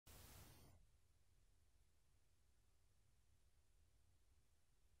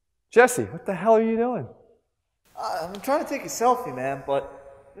Jesse, what the hell are you doing? I'm trying to take a selfie, man,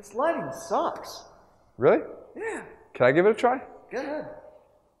 but this lighting sucks. Really? Yeah. Can I give it a try? Go ahead.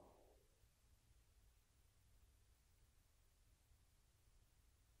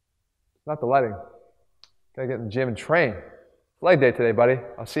 Not the lighting. Gotta get in the gym and train. It's leg day today, buddy.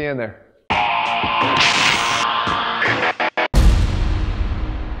 I'll see you in there.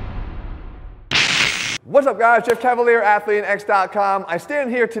 What's up, guys? Jeff Cavalier, ATHLEAN-X.com. I stand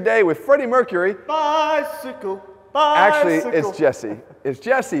here today with Freddie Mercury. Bicycle. Actually, it's Jesse. It's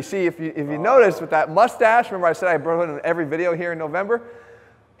Jesse. See, if you notice with that mustache, remember I said I brought him in every video here in November?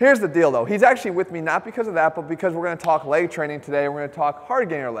 Here's the deal, though. He's actually with me not because of that, but because we're going to talk leg training today. We're going to talk hard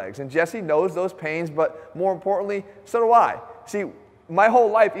gainer legs. And Jesse knows those pains, but more importantly, so do I. See, my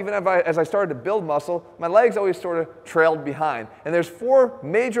whole life, even as I started to build muscle, my legs always sort of trailed behind. And there's 4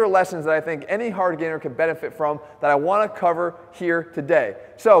 major lessons that I think any hard gainer can benefit from that I want to cover here today.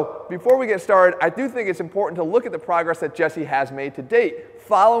 So before we get started, I do think it's important to look at the progress that Jesse has made to date,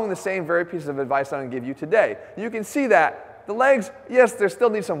 following the same very pieces of advice I'm going to give you today. You can see that the legs, yes, they still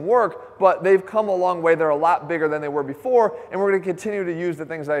need some work, but they've come a long way. They're a lot bigger than they were before, and we're going to continue to use the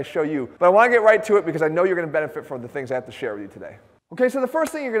things that I show you. But I want to get right to it because I know you're going to benefit from the things I have to share with you today. Okay, so the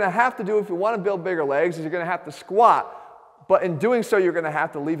first thing you're going to have to do if you want to build bigger legs is you're going to have to squat, but in doing so, you're going to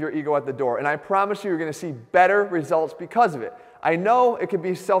have to leave your ego at the door, and I promise you're going to see better results because of it. I know it can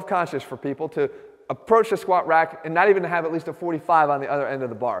be self-conscious for people to approach the squat rack and not even have at least a 45 on the other end of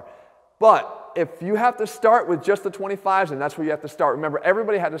the bar. But if you have to start with just the 25s, and that's where you have to start. Remember,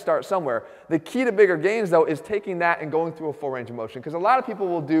 everybody had to start somewhere. The key to bigger gains, though, is taking that and going through a full range of motion. Because a lot of people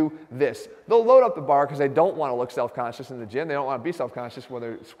will do this. They'll load up the bar because they don't want to look self-conscious in the gym. They don't want to be self-conscious when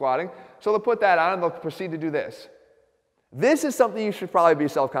they're squatting. So they'll put that on and they'll proceed to do this. This is something you should probably be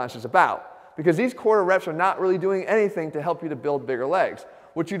self-conscious about, because these quarter reps are not really doing anything to help you to build bigger legs.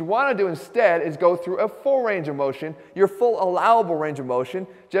 What you'd want to do instead is go through a full range of motion, your full allowable range of motion.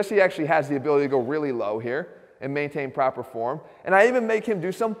 Jesse actually has the ability to go really low here and maintain proper form. And I even make him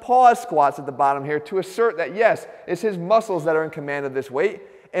do some pause squats at the bottom here to assert that, yes, it's his muscles that are in command of this weight,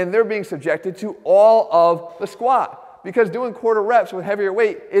 and they're being subjected to all of the squat. Because doing quarter reps with heavier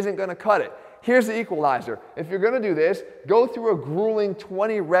weight isn't going to cut it. Here's the equalizer. If you're going to do this, go through a grueling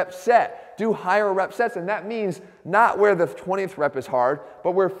 20 rep set. Do higher rep sets, and that means not where the 20th rep is hard,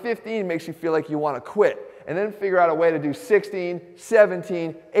 but where 15 makes you feel like you want to quit. And then figure out a way to do 16,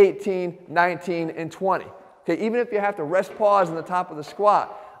 17, 18, 19, and 20. Okay, even if you have to rest pause in the top of the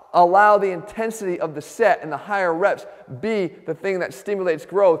squat, allow the intensity of the set and the higher reps be the thing that stimulates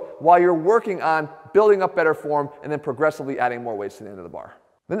growth while you're working on building up better form and then progressively adding more weights to the end of the bar.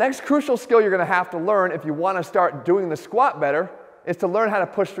 The next crucial skill you're going to have to learn if you want to start doing the squat better is to learn how to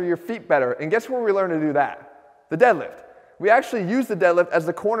push through your feet better. And guess where we learn to do that? The deadlift. We actually use the deadlift as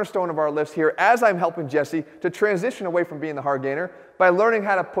the cornerstone of our lifts here as I'm helping Jesse to transition away from being the hard gainer by learning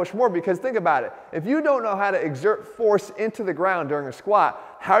how to push more. Because think about it. If you don't know how to exert force into the ground during a squat,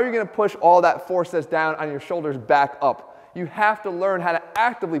 how are you going to push all that force that's down on your shoulders back up? You have to learn how to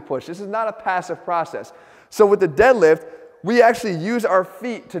actively push. This is not a passive process. So with the deadlift, we actually use our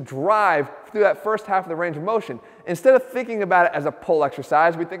feet to drive through that first half of the range of motion. Instead of thinking about it as a pull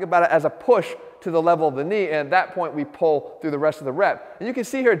exercise, we think about it as a push to the level of the knee, and at that point we pull through the rest of the rep. And you can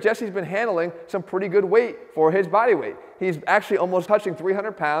see here, Jesse's been handling some pretty good weight for his body weight. He's actually almost touching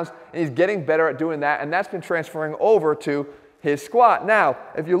 300 pounds, and he's getting better at doing that, and that's been transferring over to his squat. Now,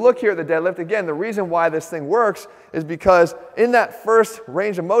 if you look here at the deadlift, again, the reason why this thing works is because in that first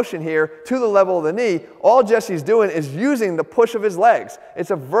range of motion here to the level of the knee, all Jesse's doing is using the push of his legs.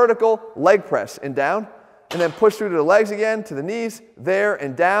 It's a vertical leg press and down, and then push through to the legs again, to the knees, there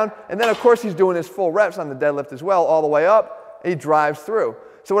and down. And then, of course, he's doing his full reps on the deadlift as well, all the way up, and he drives through.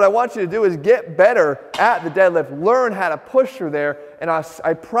 So what I want you to do is get better at the deadlift, learn how to push through there, and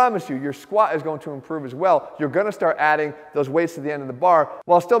I promise you, your squat is going to improve as well. You're going to start adding those weights to the end of the bar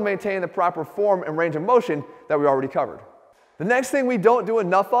while still maintaining the proper form and range of motion that we already covered. The next thing we don't do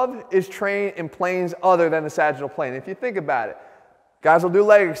enough of is train in planes other than the sagittal plane. If you think about it, guys will do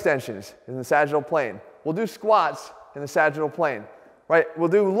leg extensions in the sagittal plane. We'll do squats in the sagittal plane, right? We'll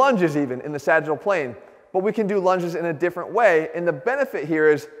do lunges even in the sagittal plane. But we can do lunges in a different way, and the benefit here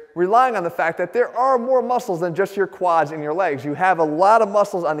is relying on the fact that there are more muscles than just your quads and your legs. You have a lot of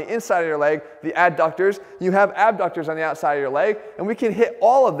muscles on the inside of your leg, the adductors. You have abductors on the outside of your leg, and we can hit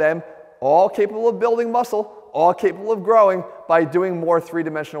all of them, all capable of building muscle, all capable of growing by doing more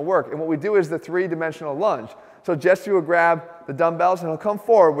three-dimensional work. And what we do is the three-dimensional lunge. So Jesse will grab the dumbbells and he'll come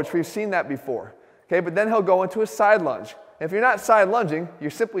forward, which we've seen that before. Okay, but then he'll go into a side lunge. If you're not side lunging, you're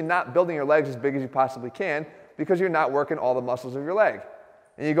simply not building your legs as big as you possibly can because you're not working all the muscles of your leg.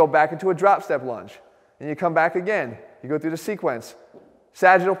 and you go back into a drop step lunge. And you come back again. You go through the sequence.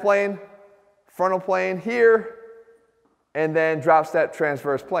 Sagittal plane, frontal plane here, and then drop step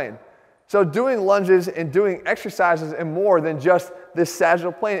transverse plane. So doing lunges and doing exercises and more than just this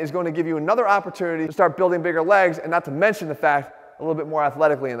sagittal plane is going to give you another opportunity to start building bigger legs, and not to mention the fact a little bit more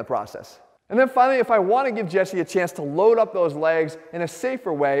athletically in the process. And then finally, if I want to give Jesse a chance to load up those legs in a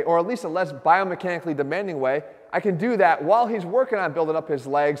safer way, or at least a less biomechanically demanding way, I can do that while he's working on building up his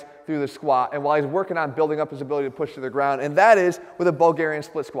legs through the squat and while he's working on building up his ability to push to the ground, and that is with a Bulgarian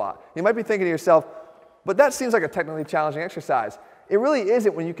split squat. You might be thinking to yourself, but that seems like a technically challenging exercise. It really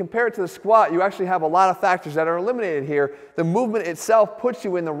isn't. When you compare it to the squat, you actually have a lot of factors that are eliminated here. The movement itself puts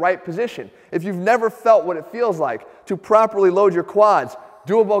you in the right position. If you've never felt what it feels like to properly load your quads,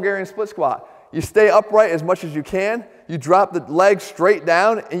 do a Bulgarian split squat. You stay upright as much as you can, you drop the legs straight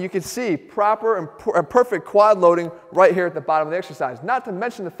down, and you can see proper and perfect quad loading right here at the bottom of the exercise. Not to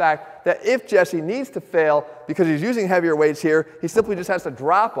mention the fact that if Jesse needs to fail because he's using heavier weights here, he simply just has to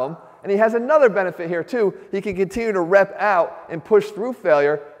drop them. And he has another benefit here too. He can continue to rep out and push through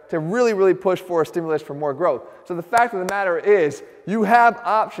failure to really, really push for a stimulus for more growth. So the fact of the matter is, you have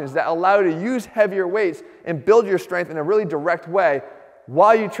options that allow you to use heavier weights and build your strength in a really direct way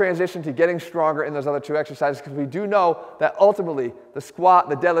while you transition to getting stronger in those other two exercises, because we do know that ultimately the squat,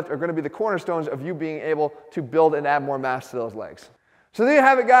 the deadlift are going to be the cornerstones of you being able to build and add more mass to those legs. So there you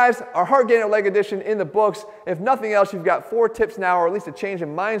have it, guys, our Heart Gainer Leg Edition in the books. If nothing else, you've got 4 tips now, or at least a change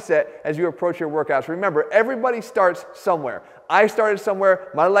in mindset as you approach your workouts. Remember, everybody starts somewhere. I started somewhere.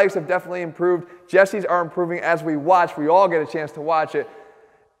 My legs have definitely improved. Jesse's are improving as we watch. We all get a chance to watch it.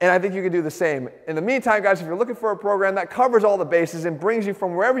 And I think you can do the same. In the meantime, guys, if you're looking for a program that covers all the bases and brings you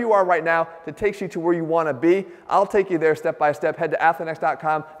from wherever you are right now that takes you to where you want to be, I'll take you there step by step. Head to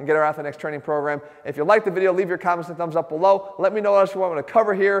ATHLEAN-X.com and get our ATHLEAN-X training program. If you like the video, leave your comments and thumbs up below. Let me know what else you want me to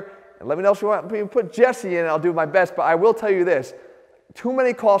cover here. And let me know if you want me to put Jesse in, and I'll do my best. But I will tell you this. Too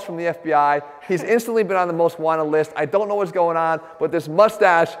many calls from the FBI. He's instantly been on the most wanted list. I don't know what's going on, but this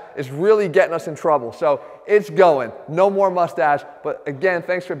mustache is really getting us in trouble. So it's going. No more mustache. But again,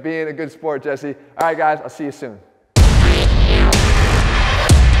 thanks for being a good sport, Jesse. All right, guys, I'll see you soon.